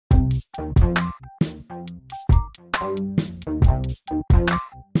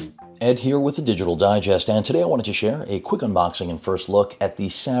Ed here with the Digital Digest, and today I wanted to share a quick unboxing and first look at the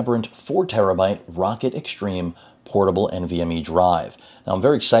Sabrent 4TB Rocket XTRM portable NVMe drive. Now I'm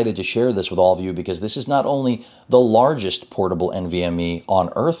very excited to share this with all of you because this is not only the largest portable NVMe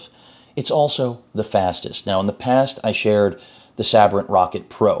on Earth, it's also the fastest. Now in the past I shared the Sabrent Rocket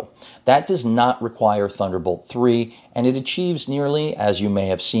Pro. That does not require Thunderbolt 3, and it achieves nearly, as you may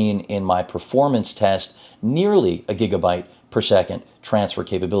have seen in my performance test, nearly a gigabyte per second transfer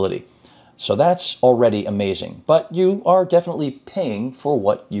capability. So that's already amazing, but you are definitely paying for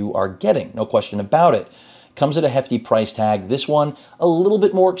what you are getting, no question about it. Comes at a hefty price tag. This one a little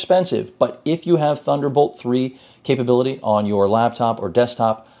bit more expensive, but if you have Thunderbolt 3 capability on your laptop or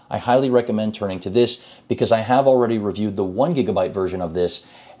desktop, I highly recommend turning to this because I have already reviewed the 1 GB version of this,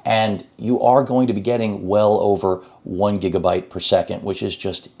 and you are going to be getting well over 1 GB per second, which is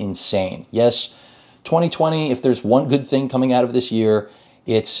just insane. Yes, 2020, if there's one good thing coming out of this year,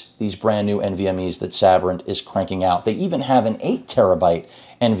 it's these brand new NVMEs that Sabrent is cranking out. They even have an 8TB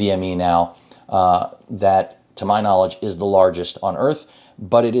NVMe now that, to my knowledge, is the largest on Earth,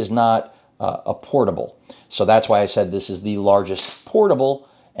 but it is not a portable. So that's why I said this is the largest portable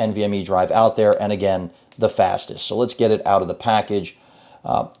NVMe drive out there, and again, the fastest. So let's get it out of the package.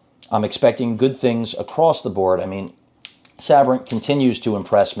 I'm expecting good things across the board. I mean, Sabrent continues to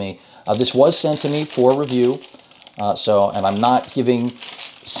impress me. This was sent to me for review, and I'm not giving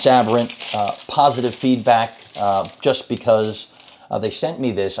Sabrent positive feedback just because they sent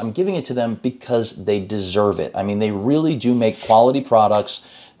me this. I'm giving it to them because they deserve it. I mean, they really do make quality products.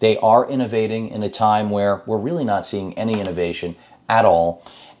 They are innovating in a time where we're really not seeing any innovation at all.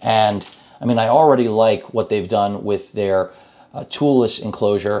 And I mean, I already like what they've done with their Toolless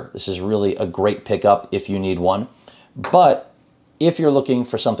Enclosure. This is really a great pickup if you need one. But if you're looking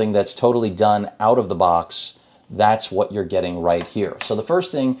for something that's totally done out of the box, that's what you're getting right here. So the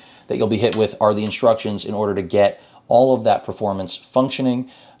first thing that you'll be hit with are the instructions in order to get all of that performance functioning,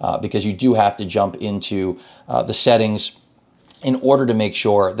 because you do have to jump into the settings in order to make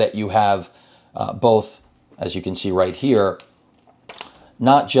sure that you have both, as you can see right here,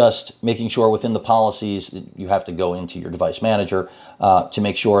 not just making sure within the policies that you have to go into your device manager to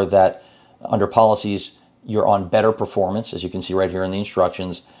make sure that under policies you're on better performance, as you can see right here in the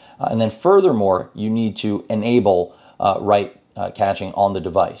instructions. And then furthermore, you need to enable write caching on the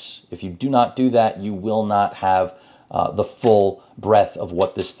device. If you do not do that, you will not have the full breadth of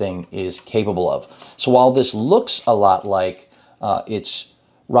what this thing is capable of. So while this looks a lot like its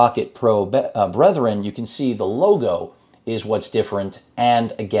Rocket Pro brethren, you can see the logo is what's different,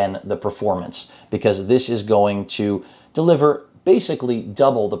 and again, the performance, because this is going to deliver basically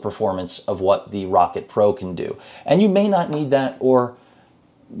double the performance of what the Rocket Pro can do. And you may not need that, or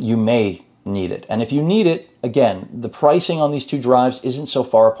you may need it. And if you need it, again, the pricing on these two drives isn't so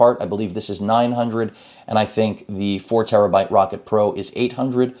far apart. I believe this is $900, and I think the 4TB Rocket Pro is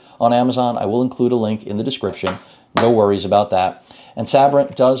 $800 on Amazon. I will include a link in the description. No worries about that. And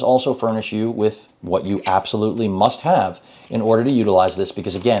Sabrent does also furnish you with what you absolutely must have in order to utilize this,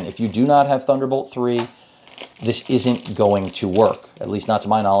 because again, if you do not have Thunderbolt 3, this isn't going to work. At least not to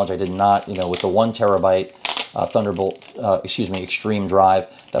my knowledge. I did not, with the 1TB Thunderbolt, XTRM drive,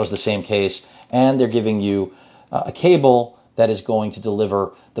 that was the same case. And they're giving you a cable that is going to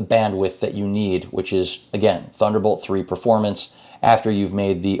deliver the bandwidth that you need, which is, again, Thunderbolt 3 performance after you've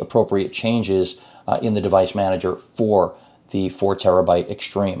made the appropriate changes in the device manager for the 4TB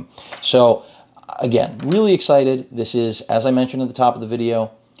XTRM. So again, really excited. This is, as I mentioned at the top of the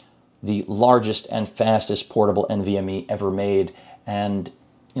video, the largest and fastest portable NVMe ever made. And,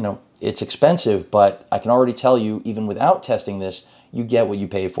 it's expensive, but I can already tell you, even without testing this, you get what you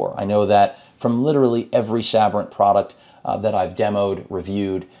pay for. I know that from literally every Sabrent product that I've demoed,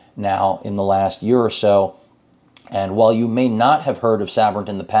 reviewed now in the last year or so. And while you may not have heard of Sabrent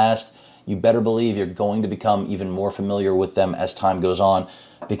in the past, you better believe you're going to become even more familiar with them as time goes on,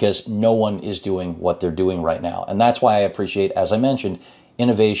 because no one is doing what they're doing right now. And that's why I appreciate, as I mentioned,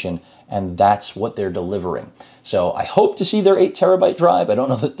 innovation, and that's what they're delivering. So I hope to see their 8TB drive. I don't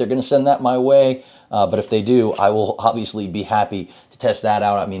know that they're going to send that my way, but if they do, I will obviously be happy to test that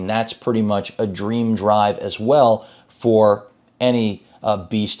out. I mean, that's pretty much a dream drive as well for any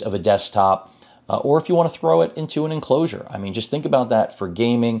beast of a desktop, or if you want to throw it into an enclosure. I mean, just think about that for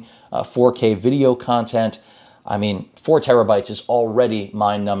gaming, 4K video content. I mean, 4TB is already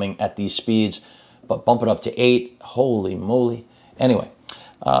mind-numbing at these speeds, but bump it up to 8, holy moly. Anyway,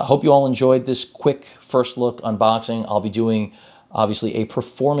 hope you all enjoyed this quick first look unboxing. I'll be doing obviously a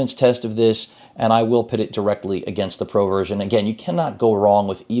performance test of this, and I will put it directly against the Pro version. Again, you cannot go wrong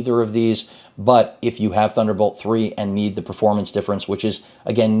with either of these, but if you have Thunderbolt 3 and need the performance difference, which is,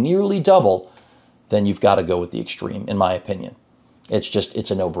 again, nearly double, then you've got to go with the Extreme, in my opinion.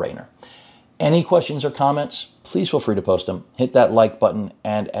 It's a no-brainer. Any questions or comments, please feel free to post them. Hit that like button,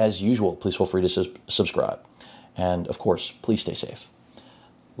 and as usual, please feel free to subscribe. And of course, please stay safe.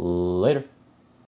 Later.